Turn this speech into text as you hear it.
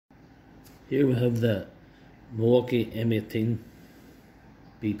Here we have the Milwaukee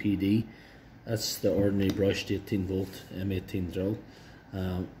M18BPD. That's the ordinary brushed 18 volt M18 drill.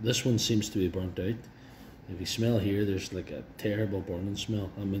 This one seems to be burnt out. If you smell here, there's like a terrible burning smell.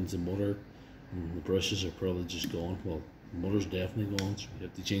 That means the motor and the brushes are probably just gone. Well, the motor's definitely gone, so we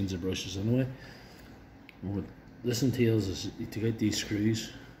have to change the brushes anyway. And what this entails is you take out these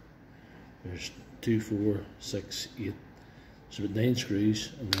screws. There's 2, 4, 6, 8. So about 9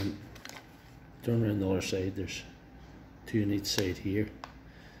 screws, and then turn around the other side. There's 2 on each side here.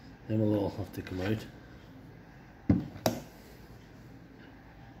 Then we'll all have to come out.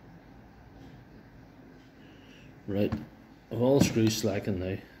 Right, of all the screws slacking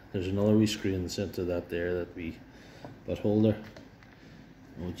now, there's another wee screw in the centre of that there, that wee butt holder.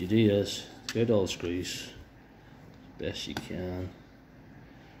 And what you do is get all the screws as best you can.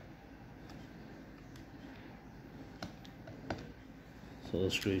 So the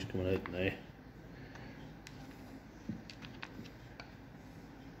screws coming out now.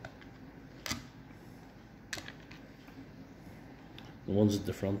 The ones at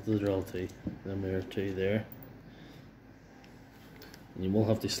the front of the drill too, them there two there. And you will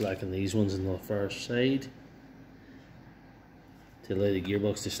have to slacken these ones on the far side to allow the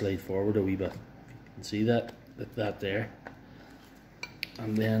gearbox to slide forward a wee bit. You can see that, that there.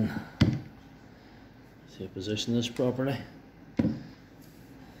 And then, see, position this properly.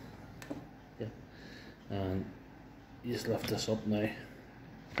 Yeah. And you just lift this up now.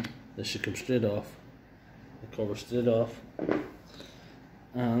 This should come straight off. The cover straight off.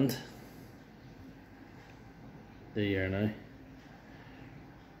 And there you are now.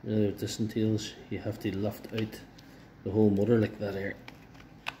 Really what this entails, you have to lift out the whole motor like that here.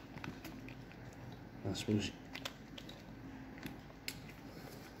 I suppose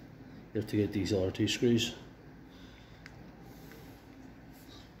you have to get these other 2 screws.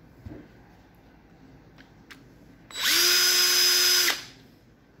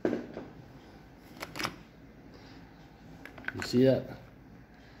 You see that?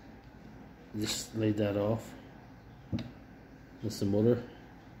 Just slide that off. That's the motor.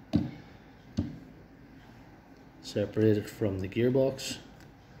 Separate it from the gearbox.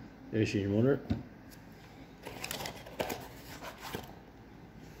 There's your motor.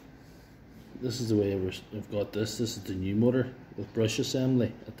 This is the way I've got this. This is the new motor with brush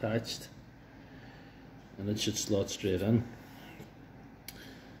assembly attached, and it should slot straight in.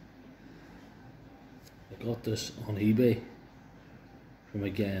 I got this on eBay from a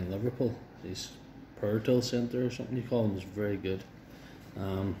guy in Liverpool. He's Power Tool Centre or something you call him. It's very good.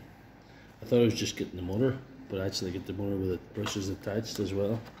 I thought I was just getting the motor, but I actually get the motor with the brushes attached as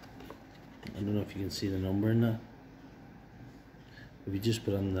well. I don't know if you can see the number in that. If you just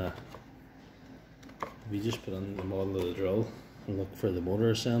put on the model of the drill and look for the motor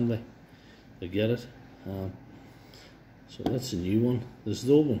assembly, you'll get it. So that's the new one. This is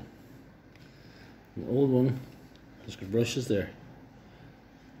the old one. The old one has got brushes there.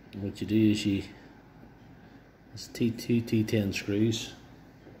 And what you do is it's T2, T10 screws.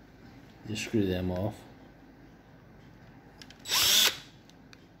 You just screw them off.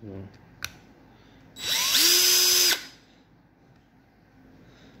 And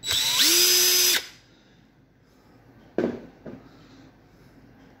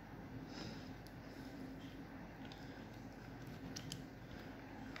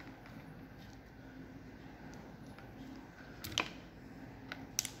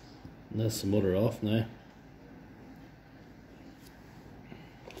that's the motor off now.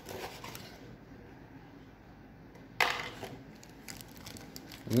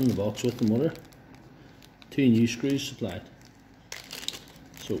 And in the box with the motor, 2 new screws supplied.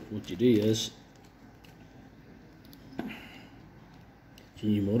 So what you do is, your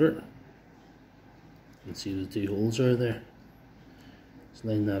new motor, you can see the 2 holes are there. Just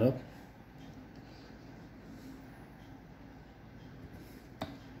line that up.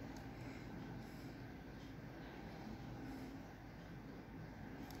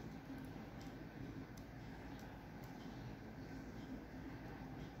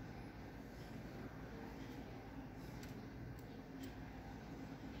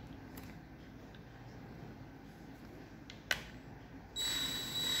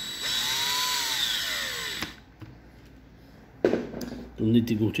 Don't need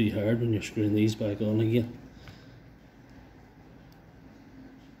to go too hard when you're screwing these back on again.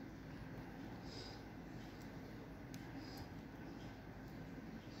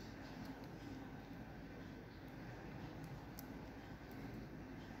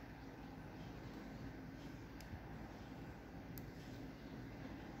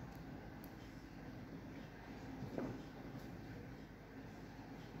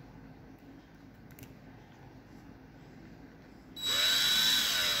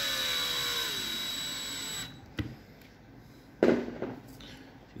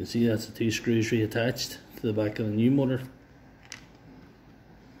 can see that's the 2 screws reattached to the back of the new motor.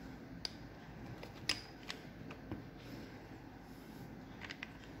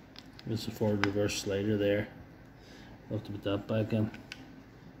 There's the forward reverse slider there. I'll have to put that back in.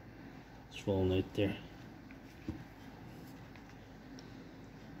 It's falling out there.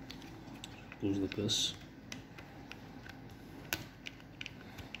 Goes like this.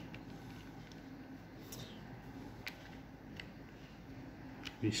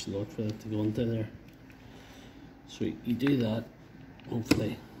 Be slot for that to go into there. So you do that,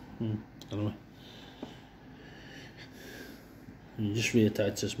 hopefully. I don't know. And you just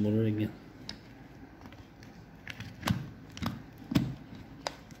reattach this motor again.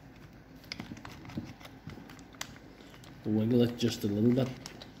 Wiggle it just a little bit,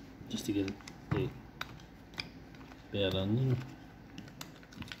 just to get it the bed on, you know.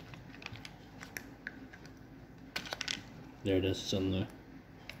 There it is, it's on there.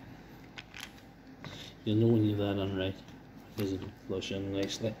 You'll know when you have that on right, because it'll flush in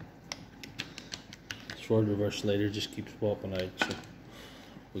nicely. This forward reverse slider just keeps popping out, so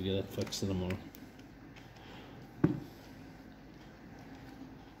we'll get it fixed in the morning.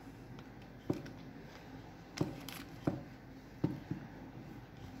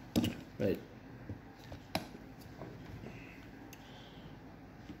 Right.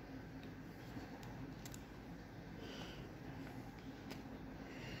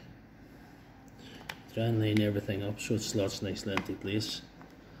 Try and line everything up so it slots nicely into place.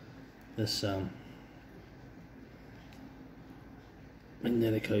 This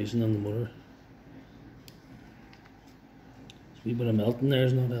magnetic housing on the motor. This wee bit of melting there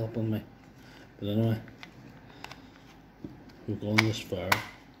is not helping me. But anyway, we've gone this far.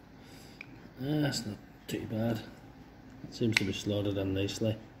 That's not too bad. It seems to be slotted in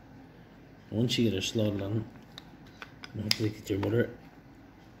nicely. Once you get it slotted in, and hopefully get your motor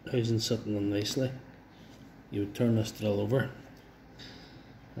housing sitting in nicely, you would turn this drill over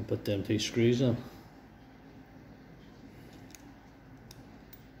and put them 2 screws on.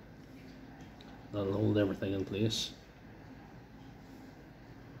 That'll hold everything in place.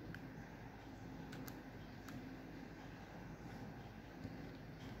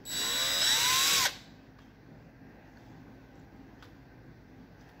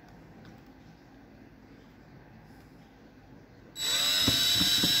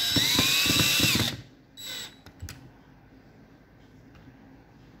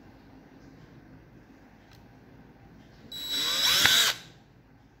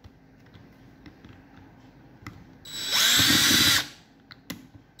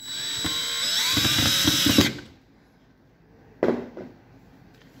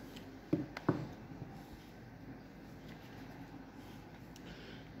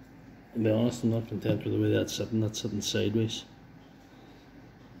 To be honest, I'm not content with the way that's sitting sideways.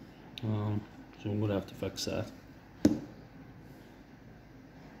 So I'm going to have to fix that. And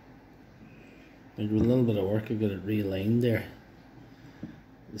with a little bit of work I got it realigned there.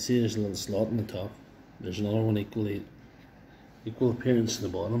 You see there's a little slot in the top. There's another one equal appearance in the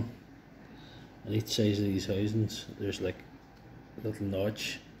bottom. On each side of these housings there's like a little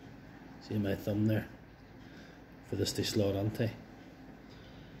notch. See my thumb there? For this to slot onto.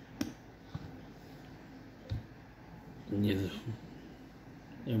 And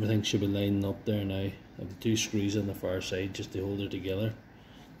everything should be lining up there now. I have the 2 screws on the far side just to hold it together.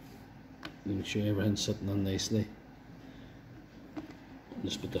 Make sure everything's sitting on nicely.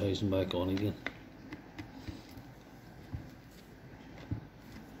 Just put the housing back on again.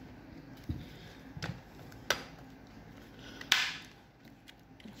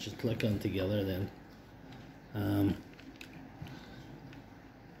 Just click on together then.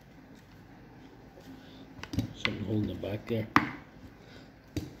 Something holding it back there.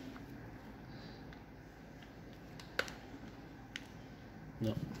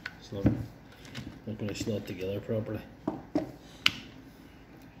 No, it's not going to slot together properly.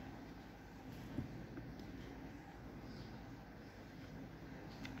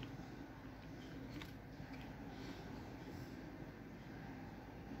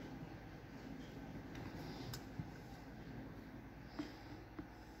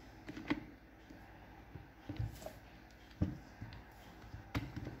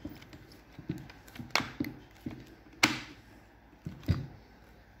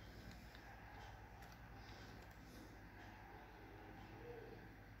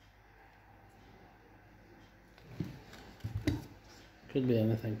 Could be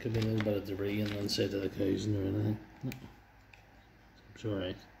anything, could be a little bit of debris on the inside of the housing or anything. No. It's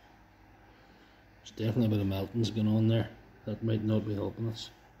alright. There's definitely a bit of meltings going on there. That might not be helping us.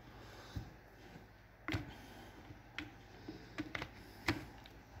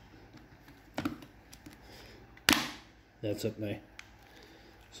 That's it now.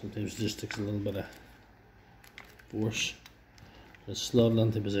 Sometimes it just takes a little bit of force. Just slot it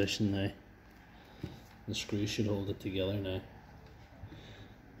into position now. The screw should hold it together now.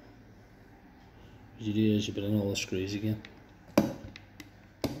 What you do is you put in all the screws again.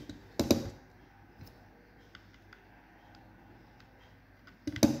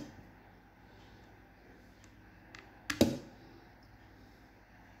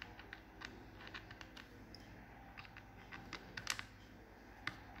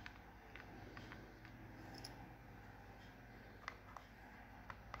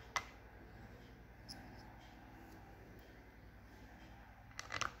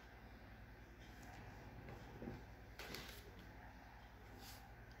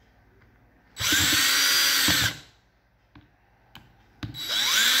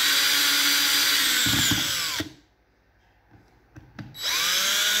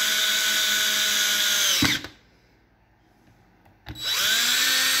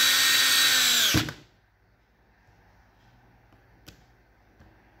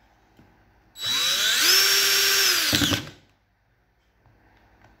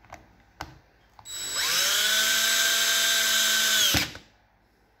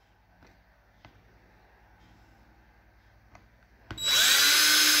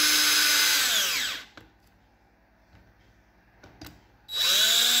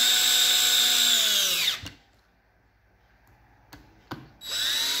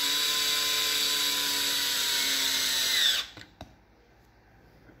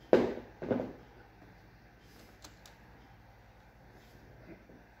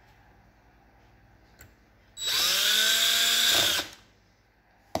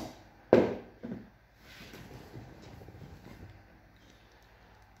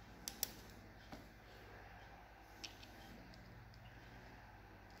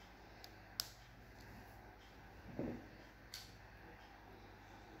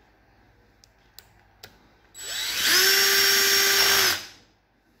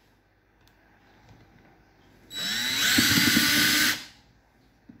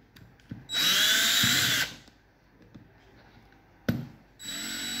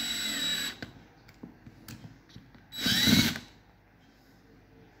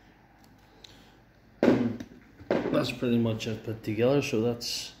 That's pretty much it put together. So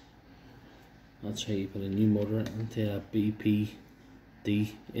that's how you put a new motor into a BPD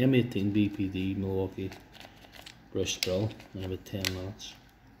M18BPD Milwaukee brush drill in about 10 minutes.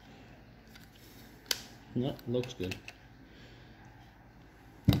 Yeah, looks good.